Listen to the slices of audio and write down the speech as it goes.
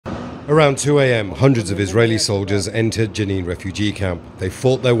Around 2 a.m, hundreds of Israeli soldiers entered Jenin refugee camp. They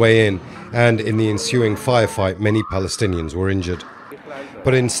fought their way in, and in the ensuing firefight, many Palestinians were injured.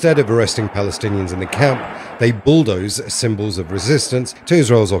 But instead of arresting Palestinians in the camp, they bulldoze symbols of resistance to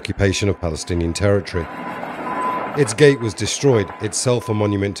Israel's occupation of Palestinian territory. Its gate was destroyed, itself a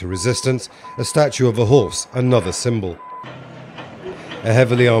monument to resistance, a statue of a horse, another symbol. A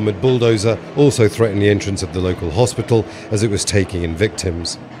heavily armoured bulldozer also threatened the entrance of the local hospital as it was taking in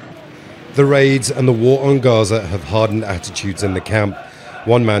victims. The raids and the war on Gaza have hardened attitudes in the camp.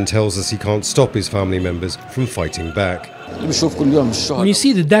 One man tells us he can't stop his family members from fighting back. When you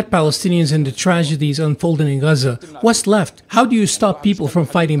see the dead Palestinians and the tragedies unfolding in Gaza, what's left? How do you stop people from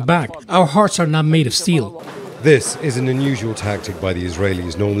fighting back? Our hearts are not made of steel. This is an unusual tactic by the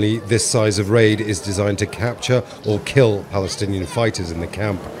Israelis. Normally, this size of raid is designed to capture or kill Palestinian fighters in the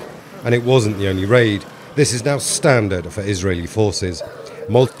camp. And it wasn't the only raid. This is now standard for Israeli forces.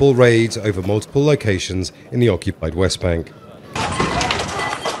 Multiple raids over multiple locations in the occupied West Bank.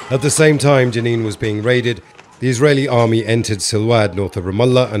 At the same time Jenin was being raided, the Israeli army entered Silwad north of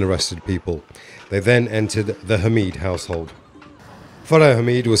Ramallah and arrested people. They then entered the Hamid household. Farah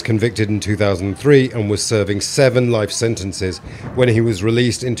Hamid was convicted in 2003 and was serving 7 life sentences when he was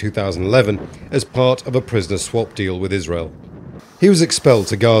released in 2011 as part of a prisoner swap deal with Israel. He was expelled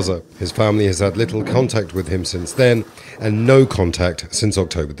to Gaza. His family has had little contact with him since then and no contact since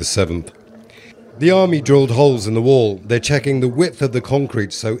October the 7th. The army drilled holes in the wall. They're checking the width of the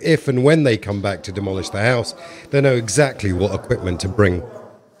concrete so if and when they come back to demolish the house, they know exactly what equipment to bring.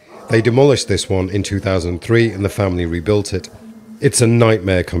 They demolished this one in 2003 and the family rebuilt it. It's a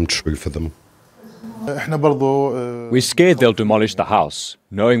nightmare come true for them. We're scared they'll demolish the house,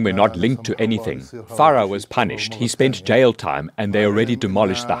 knowing we're not linked to anything. Farah was punished, he spent jail time, and they already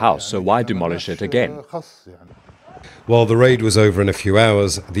demolished the house, so why demolish it again? While the raid was over in a few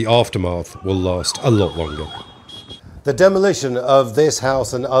hours, the aftermath will last a lot longer. The demolition of this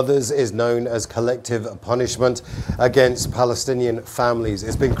house and others is known as collective punishment against Palestinian families.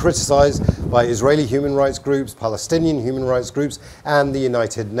 It's been criticized by Israeli human rights groups, Palestinian human rights groups, and the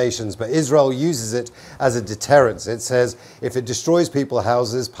United Nations. But Israel uses it as a deterrent. It says if it destroys people's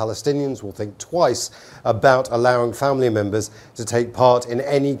houses, Palestinians will think twice about allowing family members to take part in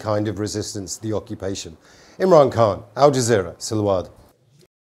any kind of resistance to the occupation. Imran Khan, Al Jazeera, Silwad.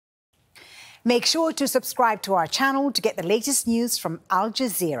 Make sure to subscribe to our channel to get the latest news from Al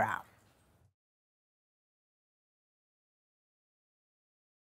Jazeera.